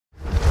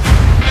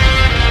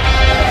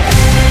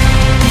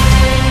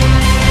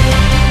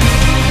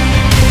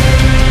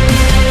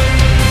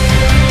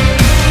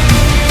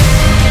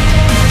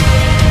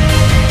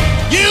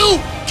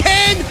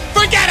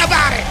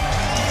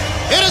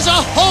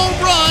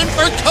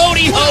for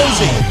Kody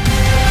Hoese.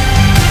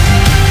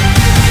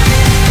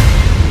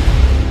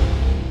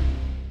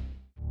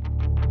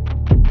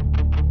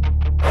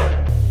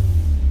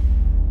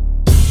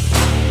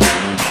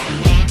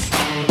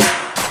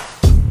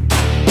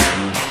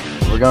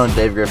 We're going to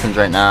Dave Griffin's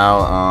right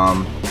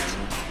now.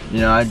 You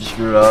know, I just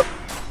grew up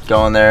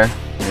going there,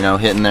 you know,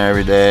 hitting there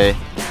every day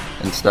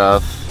and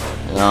stuff.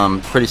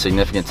 Pretty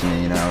significant to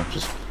me, you know,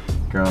 just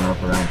growing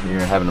up around here,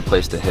 having a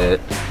place to hit.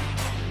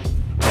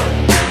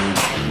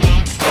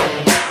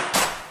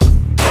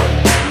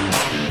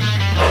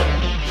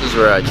 This is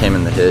where I came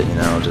in to hit, you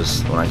know,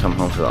 just when I come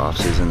home for the off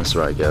season, this is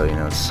where I go, you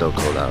know, it's so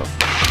cold out.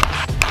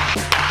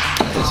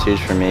 It's huge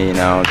for me, you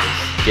know,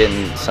 just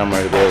getting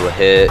somewhere to be able to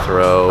hit,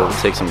 throw,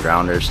 take some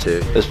grounders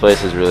too. This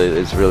place is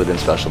it's really been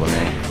special to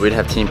me. We'd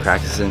have team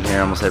practices in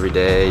here almost every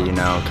day, you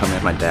know, coming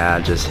with my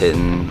dad, just hit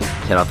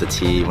off the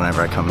tee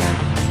whenever I come in.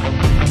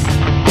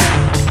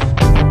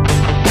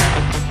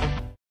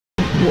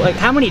 Like,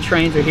 how many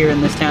trains are here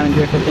in this town in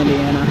Griffith,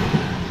 Indiana?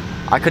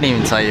 I couldn't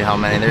even tell you how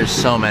many. There's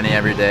so many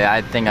every day.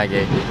 I think I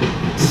get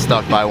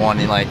stuck by one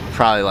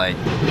probably like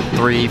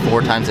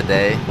 3-4 times a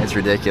day. It's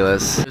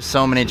ridiculous. There's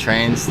so many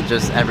trains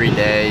just every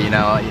day, you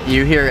know.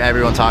 You hear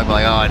everyone talk about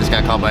like, oh, I just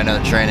got caught by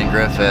another train in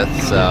Griffith,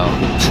 so.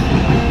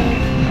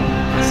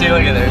 See,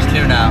 look at there's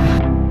 2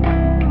 now.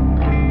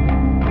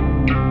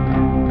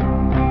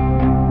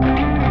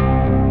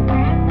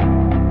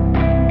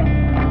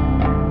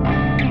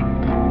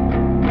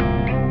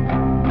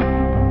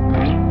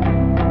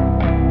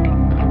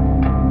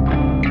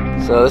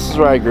 So this is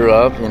where I grew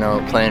up, you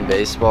know, playing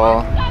baseball.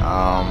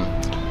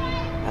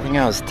 I think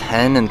I was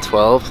 10 and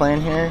 12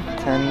 playing here,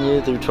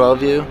 10U through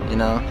 12U, you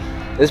know.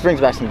 This brings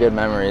back some good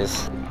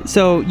memories.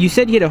 So you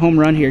said you hit a home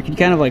run here. Can you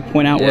kind of like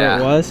point out where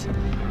it was?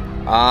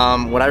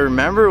 What I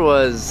remember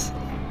was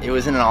it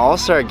was in an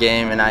all-star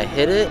game and I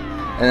hit it,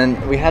 and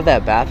then we have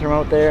that bathroom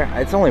out there.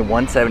 It's only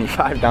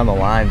 175 down the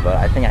line, but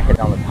I think I hit it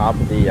on the top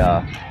of the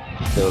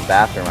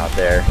bathroom out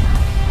there.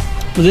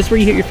 Was this where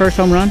you hit your first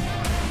home run?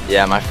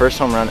 Yeah, my first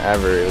home run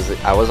ever.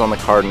 I was on the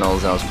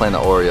Cardinals and I was playing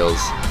the Orioles,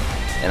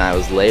 and I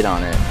was late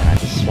on it and I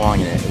just swung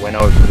it. It went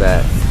over to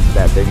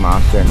that big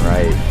monster and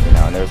right, you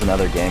know. And there was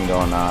another game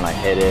going on. I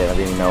hit it. I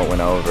didn't even know it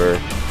went over.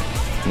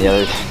 And the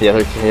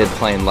other kid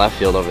playing left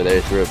field over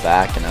there threw it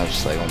back, and I was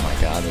just like, oh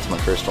my God, that's my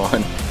first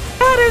one.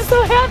 God, I'm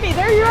so happy.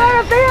 There you are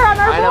up there on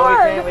our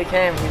board. I know we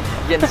came.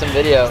 We're getting some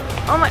video.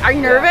 Oh my, are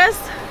you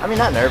nervous? I mean,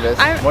 not nervous.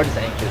 More just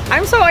anxious.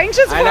 I'm so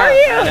anxious for you.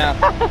 I know.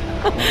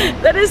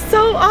 That is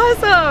so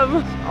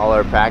awesome. All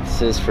our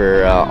practices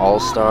for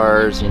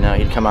All-Stars, you know,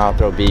 he'd come out,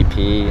 throw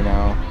BP, you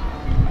know.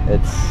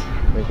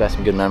 We've got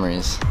some good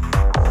memories.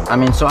 I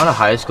mean, so out of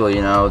high school,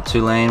 you know,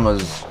 Tulane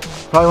was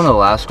probably one of the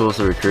last schools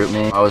to recruit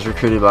me. I was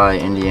recruited by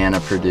Indiana,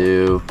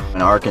 Purdue,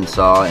 and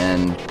Arkansas,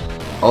 and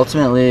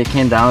ultimately it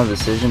came down to the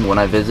decision when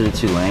I visited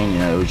Tulane. You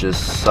know, it was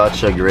just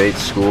such a great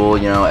school,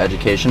 you know,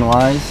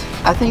 education-wise.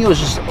 I think it was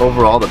just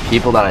overall the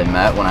people that I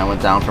met when I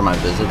went down for my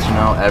visits, you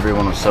know.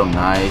 Everyone was so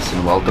nice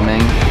and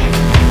welcoming.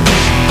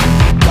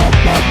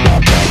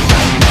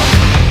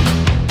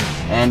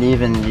 And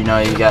even, you know,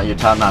 you got your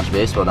top-notch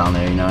baseball down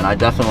there, you know, and I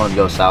definitely wanted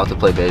to go south to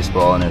play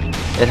baseball, and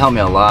it helped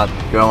me a lot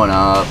growing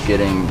up,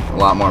 getting a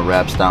lot more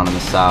reps down in the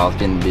south,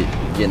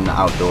 getting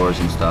outdoors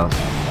and stuff.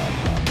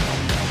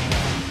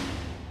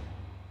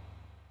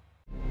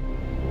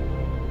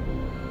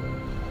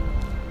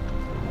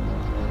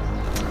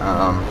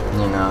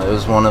 You know, it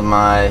was one of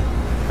my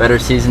better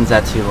seasons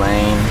at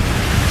Tulane.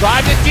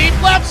 Drive to deep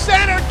left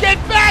center, get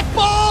back,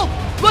 ball!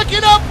 Look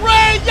it up,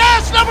 Ray,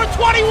 yes, number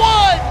 21!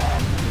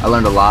 I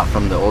learned a lot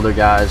from the older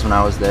guys when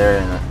I was there,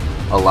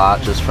 and a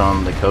lot just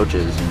from the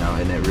coaches, you know,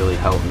 and it really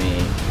helped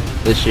me.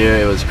 This year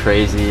it was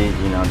crazy,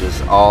 you know,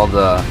 just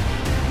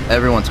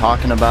everyone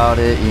talking about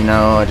it, you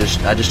know. I just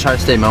try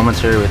to stay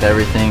momentary with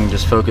everything,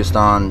 just focused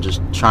on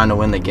just trying to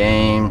win the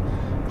game,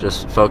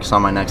 just focus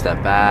on my next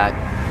at bat.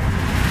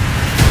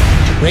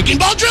 Breaking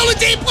ball drill to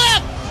deep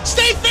left,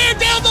 stay fair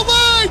down the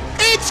line,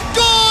 it's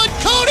good!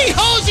 Kody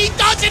Hoese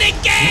does it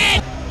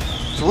again!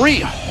 3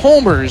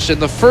 homers in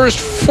the first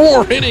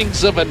 4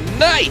 innings of a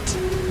night.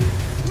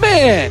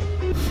 Man!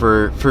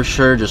 For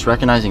sure, just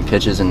recognizing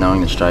pitches and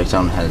knowing the strike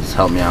zone has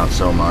helped me out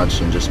so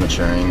much, and just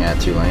maturing at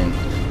Tulane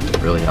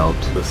really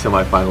helped. The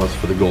semifinalist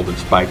for the Golden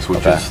Spikes,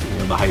 which is, you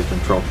know, the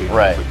Heisman Trophy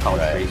for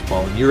college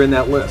baseball, and you're in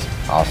that list.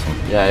 Awesome.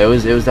 Yeah, it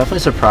was definitely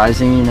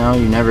surprising, you know.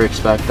 You never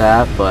expect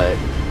that, but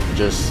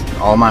just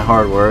all my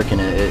hard work,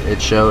 and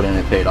it showed and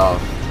it paid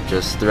off.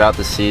 Just throughout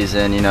the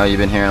season, you know, you've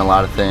been hearing a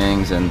lot of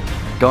things, and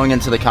going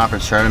into the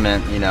conference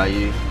tournament, you know,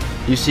 you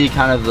see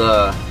kind of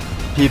the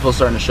people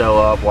starting to show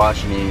up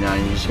watching you know,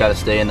 and you just got to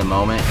stay in the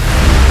moment.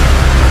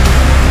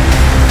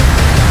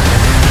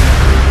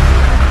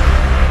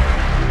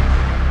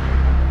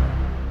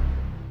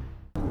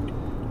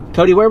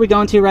 Kody, where are we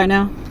going to right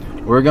now?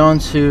 We're going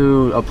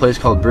to a place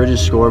called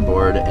Bridges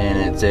Scoreboard, and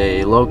it's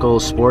a local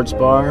sports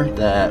bar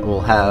that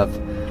will have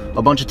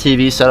a bunch of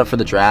TVs set up for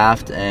the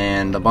draft,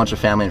 and a bunch of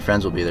family and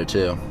friends will be there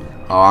too.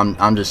 Oh,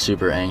 I'm just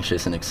super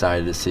anxious and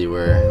excited to see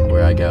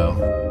where I go.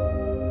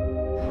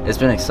 it's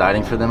been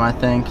exciting for them, I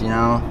think, you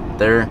know.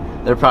 They're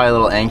probably a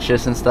little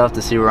anxious and stuff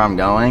to see where I'm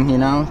going, you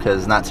know,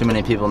 because not too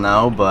many people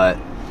know, but,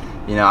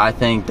 you know, I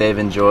think they've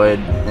enjoyed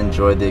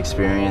the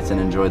experience and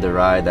enjoyed the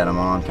ride that I'm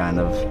on, kind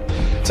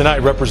of. Tonight,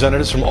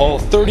 representatives from all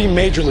 30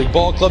 Major League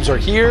Ball clubs are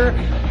here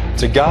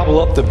to gobble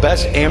up the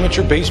best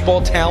amateur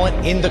baseball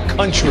talent in the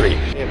country.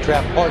 We have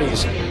draft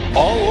parties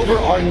all over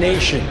our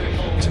nation.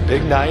 It's a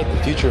big night.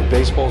 The future of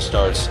baseball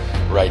starts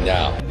right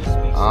now.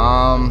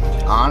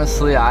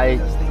 Honestly, I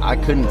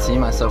couldn't see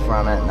myself where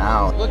I'm at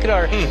now. Look at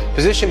our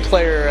position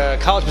player,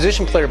 college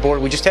position player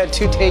board. We just had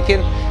 2 taken.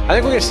 I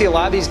think we're going to see a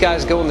lot of these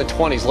guys go in the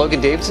 20s.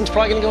 Logan Davidson's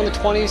probably going to go in the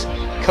 20s.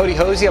 Kody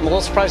Hoese, I'm a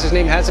little surprised his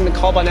name hasn't been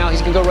called by now.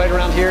 He's going to go right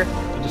around here.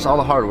 Just all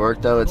the hard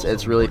work, though,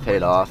 it's really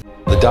paid off.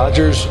 The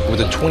Dodgers with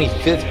the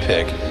 25th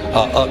pick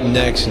up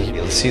next, and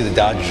let's see who the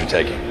Dodgers are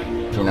taking.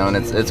 You know, and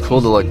it's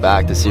cool to look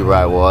back to see where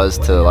I was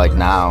to like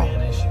now.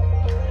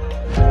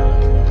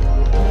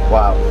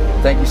 Wow,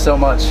 thank you so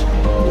much.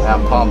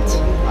 I'm pumped.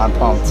 I'm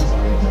pumped.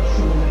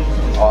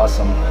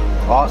 Awesome.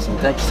 Awesome.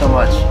 Thank you so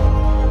much.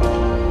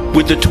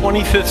 With the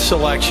 25th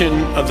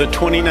selection of the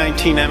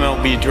 2019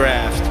 MLB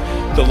Draft,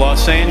 the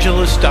Los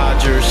Angeles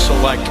Dodgers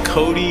select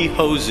Kody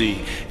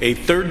Hoese, a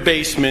third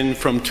baseman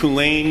from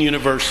Tulane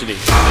University.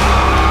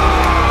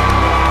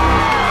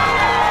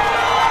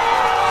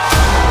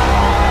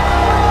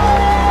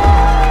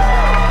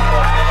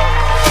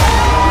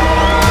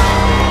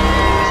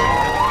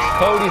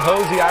 Kody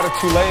Hoese out of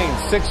Tulane,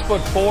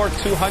 6'4",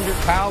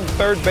 200-pound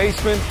third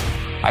baseman.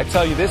 I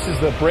tell you, this is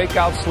the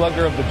breakout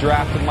slugger of the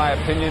draft, in my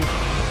opinion.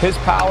 His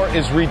power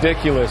is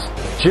ridiculous.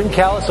 Jim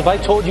Callis, if I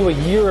told you a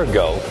year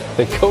ago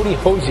that Kody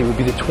Hoese would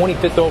be the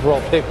 25th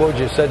overall pick, what would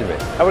you have said to me?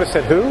 I would have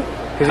said who?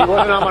 Because he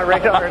wasn't on my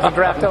radar as a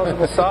draft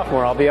eligible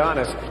sophomore, I'll be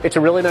honest. It's a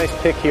really nice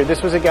pick here.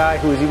 This was a guy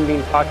who was even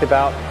being talked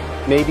about,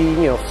 maybe,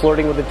 you know,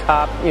 flirting with the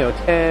top,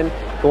 10,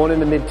 going in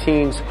the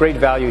mid-teens. Great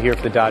value here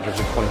for the Dodgers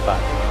at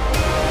 25.